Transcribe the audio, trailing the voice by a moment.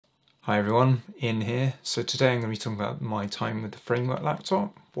Hi everyone, Ian here. So today I'm going to be talking about my time with the Framework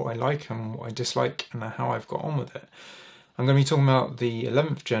laptop, what I like and what I dislike and how I've got on with it. I'm going to be talking about the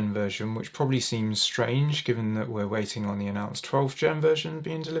 11th gen version, which probably seems strange given that we're waiting on the announced 12th gen version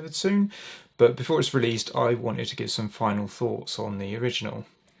being delivered soon. But before it's released, I wanted to give some final thoughts on the original.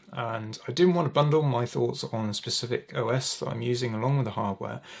 And I didn't want to bundle my thoughts on a specific OS that I'm using along with the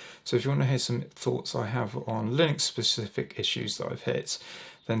hardware. So if you want to hear some thoughts I have on Linux specific issues that I've hit,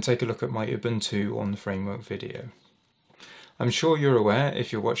 then take a look at my Ubuntu on the Framework video. I'm sure you're aware,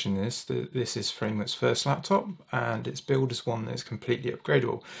 if you're watching this, that this is Framework's first laptop and it's billed as one that is completely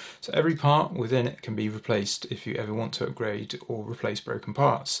upgradable. So every part within it can be replaced if you ever want to upgrade or replace broken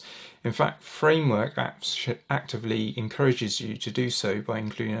parts. In fact, Framework actively encourages you to do so by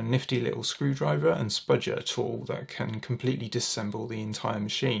including a nifty little screwdriver and spudger tool that can completely disassemble the entire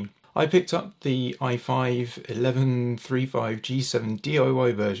machine. I picked up the i5 1135G7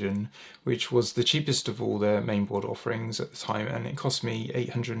 DIY version, which was the cheapest of all their mainboard offerings at the time, and it cost me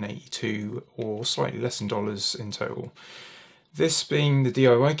 $882 or slightly less than dollars in total. This being the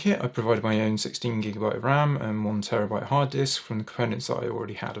DIY kit, I provided my own 16GB of RAM and 1TB hard disk from the components that I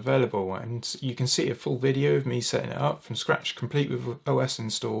already had available, and you can see a full video of me setting it up from scratch, complete with OS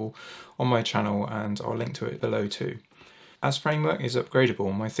install, on my channel, and I'll link to it below too. As Framework is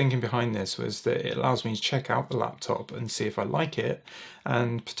upgradable, my thinking behind this was that it allows me to check out the laptop and see if I like it,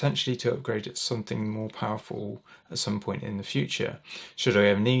 and potentially to upgrade it to something more powerful at some point in the future, should I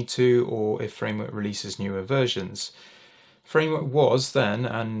ever need to, or if Framework releases newer versions. Framework was then,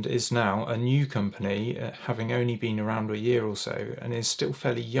 and is now, a new company, having only been around a year or so, and is still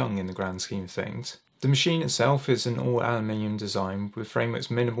fairly young in the grand scheme of things. The machine itself is an all aluminium design with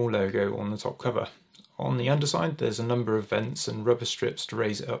Framework's minimal logo on the top cover. On the underside, there's a number of vents and rubber strips to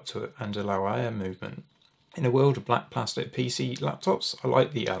raise it up to it and allow air movement. In a world of black plastic PC laptops, I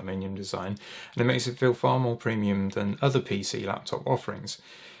like the aluminium design, and it makes it feel far more premium than other PC laptop offerings.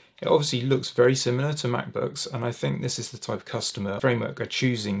 It obviously looks very similar to MacBooks, and I think this is the type of customer Framework are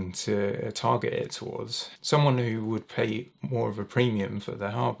choosing to target it towards. Someone who would pay more of a premium for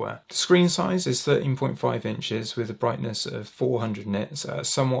their hardware. The screen size is 13.5 inches with a brightness of 400 nits at a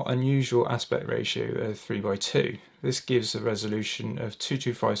somewhat unusual aspect ratio of 3:2. This gives a resolution of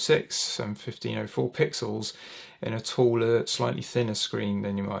 2256 and 1504 pixels in a taller, slightly thinner screen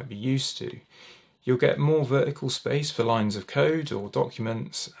than you might be used to. You'll get more vertical space for lines of code or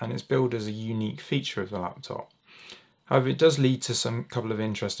documents, and it's billed as a unique feature of the laptop. However, it does lead to some couple of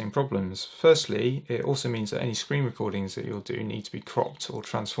interesting problems. Firstly, it also means that any screen recordings that you'll do need to be cropped or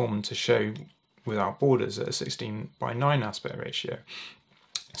transformed to show without borders at a 16:9 aspect ratio.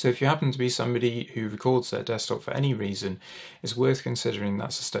 So if you happen to be somebody who records their desktop for any reason, it's worth considering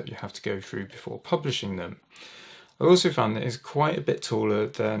that's a step you have to go through before publishing them. I also found that it's quite a bit taller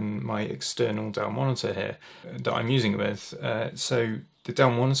than my external Dell monitor here that I'm using it with, so the Dell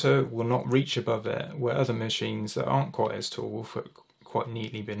monitor will not reach above it, where other machines that aren't quite as tall will fit quite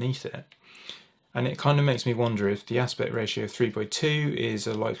neatly beneath it. And it kind of makes me wonder if the aspect ratio of 3:2 is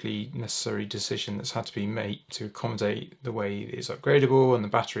a likely necessary decision that's had to be made to accommodate the way it's upgradable and the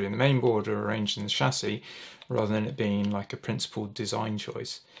battery and the mainboard are arranged in the chassis, rather than it being like a principled design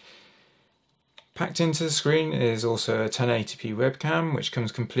choice. Packed into the screen is also a 1080p webcam, which comes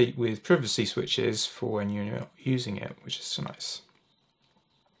complete with privacy switches for when you're not using it, which is nice.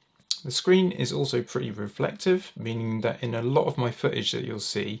 The screen is also pretty reflective, meaning that in a lot of my footage that you'll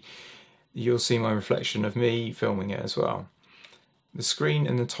see my reflection of me filming it as well. The screen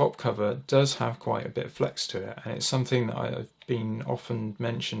in the top cover does have quite a bit of flex to it, and it's something that I've been often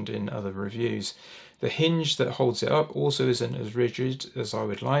mentioned in other reviews. The hinge that holds it up also isn't as rigid as I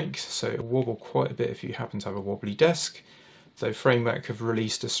would like, so it will wobble quite a bit if you happen to have a wobbly desk, though Framework have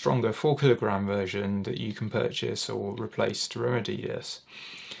released a stronger 4kg version that you can purchase or replace to remedy this.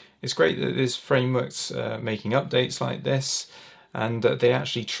 It's great that this Framework's making updates like this, and that they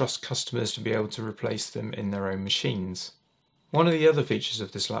actually trust customers to be able to replace them in their own machines. One of the other features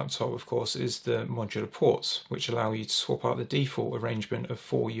of this laptop, of course, is the modular ports, which allow you to swap out the default arrangement of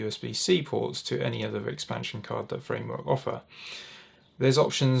 4 USB-C ports to any other expansion card that Framework offer. There's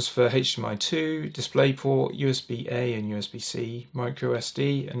options for HDMI 2, DisplayPort, USB-A and USB-C,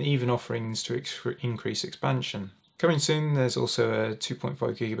 microSD, and even offerings to increase expansion. Coming soon, there's also a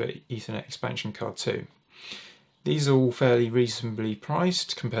 2.5GB Ethernet expansion card too. These are all fairly reasonably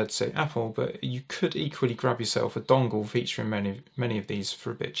priced compared to, say, Apple, but you could equally grab yourself a dongle featuring many of these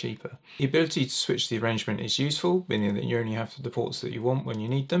for a bit cheaper. The ability to switch the arrangement is useful, meaning that you only have the ports that you want when you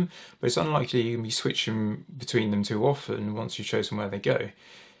need them, but it's unlikely you can be switching between them too often once you've chosen where they go.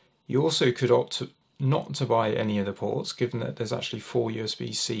 You also could opt not to buy any of the ports, given that there's actually 4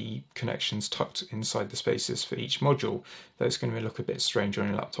 USB-C connections tucked inside the spaces for each module, though it's going to look a bit strange on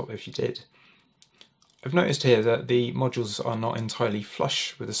your laptop if you did. I've noticed here that the modules are not entirely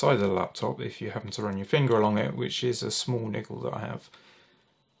flush with the side of the laptop if you happen to run your finger along it, which is a small niggle that I have.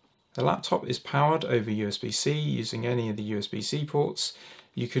 The laptop is powered over USB-C using any of the USB-C ports.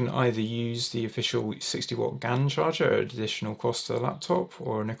 You can either use the official 60-watt GAN charger at additional cost to the laptop,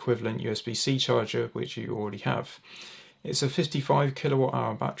 or an equivalent USB-C charger which you already have. It's a 55 kilowatt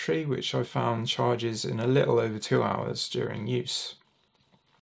hour battery which I found charges in a little over 2 hours during use.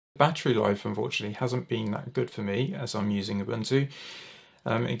 Battery life unfortunately hasn't been that good for me as I'm using Ubuntu.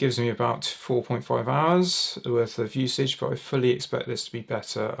 It gives me about 4.5 hours worth of usage, but I fully expect this to be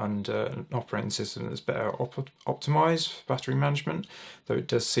better under an operating system that's better optimised for battery management, though it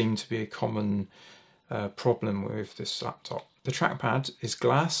does seem to be a common problem with this laptop. The trackpad is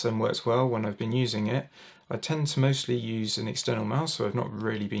glass and works well when I've been using it. I tend to mostly use an external mouse, so I've not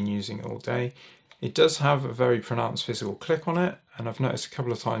really been using it all day. It does have a very pronounced physical click on it, and I've noticed a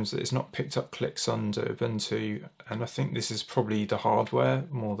couple of times that it's not picked up clicks under Ubuntu, and I think this is probably the hardware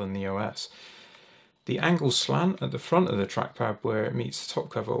more than the OS. The angle slant at the front of the trackpad where it meets the top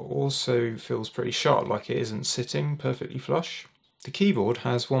cover also feels pretty sharp, like it isn't sitting perfectly flush. The keyboard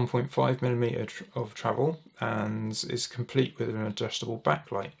has 1.5mm of travel and is complete with an adjustable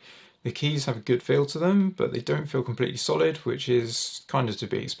backlight. The keys have a good feel to them, but they don't feel completely solid, which is kind of to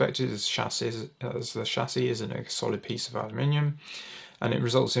be expected as the chassis isn't a solid piece of aluminium, and it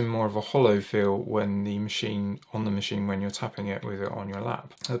results in more of a hollow feel when the machine when you're tapping it with it on your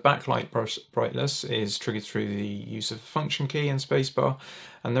lap. The backlight brightness is triggered through the use of the function key and spacebar,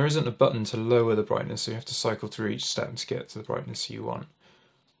 and there isn't a button to lower the brightness, so you have to cycle through each step to get to the brightness you want.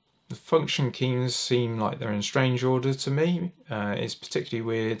 The function keys seem like they're in strange order to me. It's particularly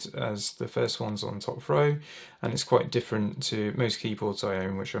weird as the first one's on top row, and it's quite different to most keyboards I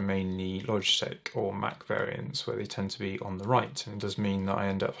own, which are mainly Logitech or Mac variants, where they tend to be on the right, and it does mean that I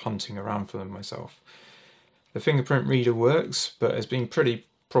end up hunting around for them myself. The fingerprint reader works, but has been pretty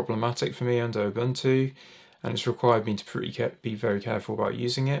problematic for me under Ubuntu, and it's required me to be very careful about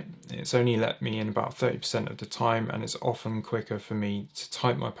using it. It's only let me in about 30% of the time, and it's often quicker for me to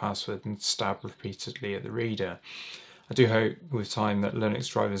type my password than stab repeatedly at the reader. I do hope with time that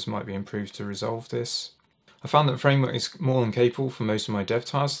Linux drivers might be improved to resolve this. I found that Framework is more than capable for most of my dev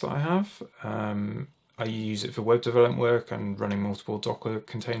tasks that I have. I use it for web development work and running multiple Docker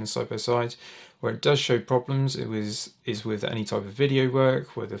containers side by side. Where it does show problems is with any type of video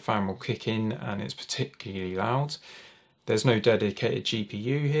work where the fan will kick in and it's particularly loud. There's no dedicated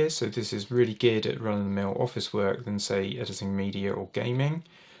GPU here, so this is really geared at run-of-the-mill office work than say editing media or gaming.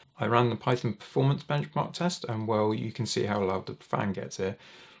 I ran the Python performance benchmark test, and well, you can see how loud the fan gets here.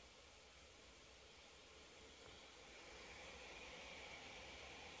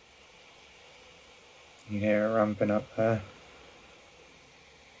 You hear it ramping up there.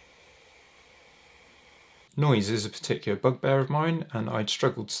 Noise is a particular bugbear of mine, and I'd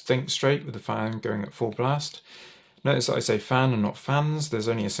struggled to think straight with the fan going at full blast. Notice that I say fan and not fans. There's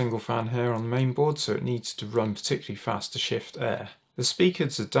only a single fan here on the main board, so it needs to run particularly fast to shift air. The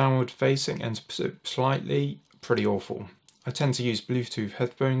speakers are downward facing and slightly pretty awful. I tend to use Bluetooth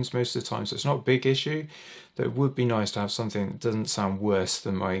headphones most of the time, so it's not a big issue, though it would be nice to have something that doesn't sound worse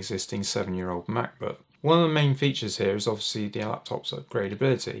than my existing 7-year-old MacBook. One of the main features here is obviously the laptop's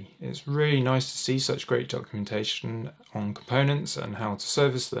upgradeability. It's really nice to see such great documentation on components and how to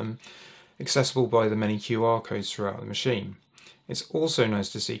service them, accessible by the many QR codes throughout the machine. It's also nice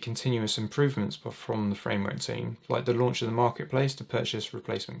to see continuous improvements from the Framework team, like the launch of the marketplace to purchase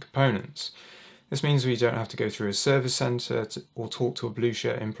replacement components. This means we don't have to go through a service centre or talk to a Blue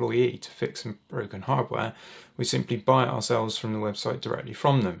Shirt employee to fix broken hardware. We simply buy it ourselves from the website directly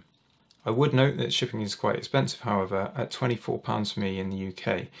from them. I would note that shipping is quite expensive, however, at £24 for me in the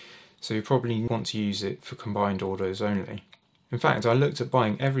UK, so you probably want to use it for combined orders only. In fact, I looked at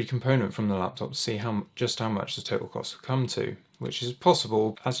buying every component from the laptop to see just how much the total cost would come to, which is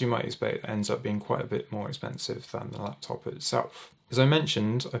possible. As you might expect, it ends up being quite a bit more expensive than the laptop itself. As I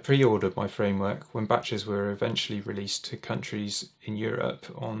mentioned, I pre-ordered my Framework when batches were eventually released to countries in Europe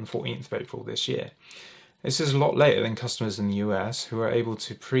on 14th of April this year. This is a lot later than customers in the US who were able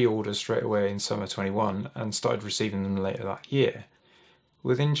to pre-order straight away in summer 21 and started receiving them later that year.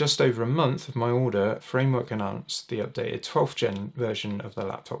 Within just over a month of my order, Framework announced the updated 12th gen version of the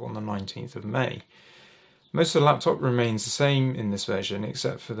laptop on the 19th of May. Most of the laptop remains the same in this version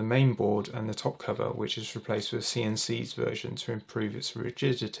except for the main board and the top cover, which is replaced with CNC's version to improve its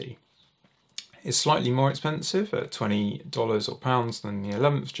rigidity. It's slightly more expensive at $20 or pounds than the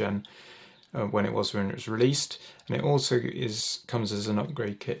 11th gen, when it was released, and it also comes as an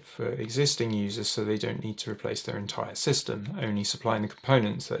upgrade kit for existing users, so they don't need to replace their entire system, only supplying the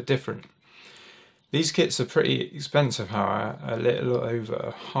components that are different. These kits are pretty expensive, however, a little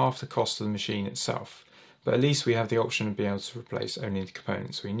over half the cost of the machine itself, but at least we have the option of being able to replace only the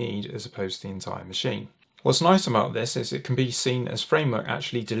components we need as opposed to the entire machine. What's nice about this is it can be seen as Framework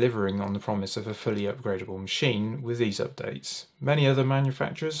actually delivering on the promise of a fully upgradable machine with these updates. Many other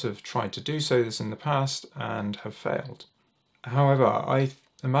manufacturers have tried to do this in the past and have failed. However, I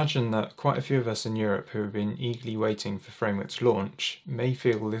imagine that quite a few of us in Europe who have been eagerly waiting for Framework to launch may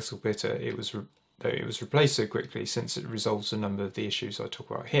feel a little bitter that it was replaced so quickly, since it resolves a number of the issues I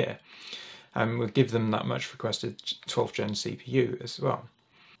talk about here, and will give them that much requested 12th gen CPU as well.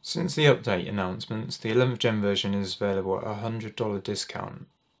 Since the update announcements, the 11th gen version is available at a $100 discount,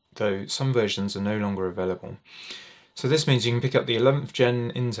 though some versions are no longer available. So this means you can pick up the 11th gen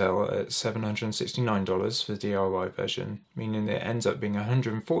Intel at $769 for the DIY version, meaning it ends up being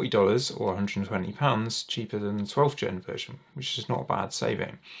 $140 or £120 cheaper than the 12th gen version, which is not a bad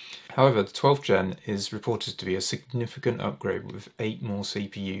saving. However, the 12th gen is reported to be a significant upgrade with 8 more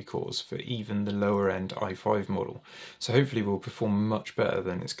CPU cores for even the lower end i5 model, so hopefully will perform much better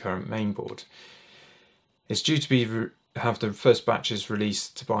than its current mainboard. It's due to have the first batches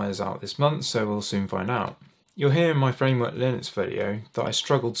released to buyers out this month, so we'll soon find out. You'll hear in my Framework Linux video that I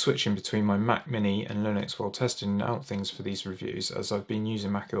struggled switching between my Mac Mini and Linux while testing out things for these reviews, as I've been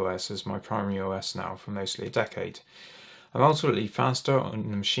using Mac OS as my primary OS now for mostly a decade. I'm ultimately faster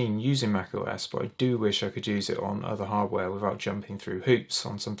on the machine using Mac OS, but I do wish I could use it on other hardware without jumping through hoops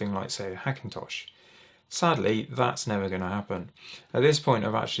on something like, say, a Hackintosh. Sadly, that's never going to happen. At this point,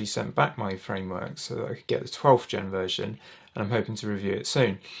 I've actually sent back my framework so that I could get the 12th gen version, and I'm hoping to review it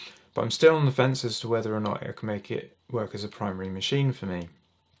soon. But I'm still on the fence as to whether or not I can make it work as a primary machine for me.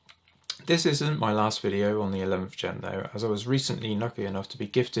 This isn't my last video on the 11th gen though, as I was recently lucky enough to be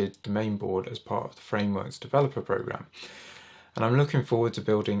gifted the mainboard as part of the Framework's developer program, and I'm looking forward to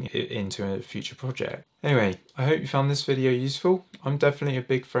building it into a future project. Anyway, I hope you found this video useful. I'm definitely a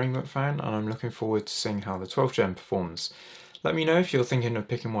big Framework fan, and I'm looking forward to seeing how the 12th gen performs. Let me know if you're thinking of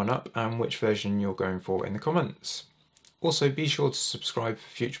picking one up and which version you're going for in the comments. Also, be sure to subscribe for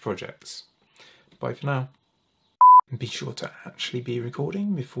future projects. Bye for now. Be sure to actually be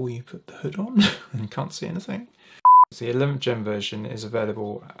recording before you put the hood on and can't see anything. The 11th gen version is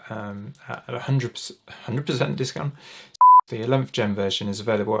available at 100% discount. The 11th gen version is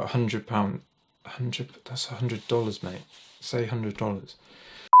available at £100. That's $100, mate. Say $100.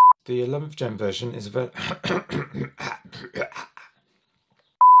 The 11th gen version is available.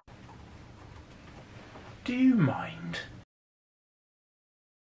 Do you mind?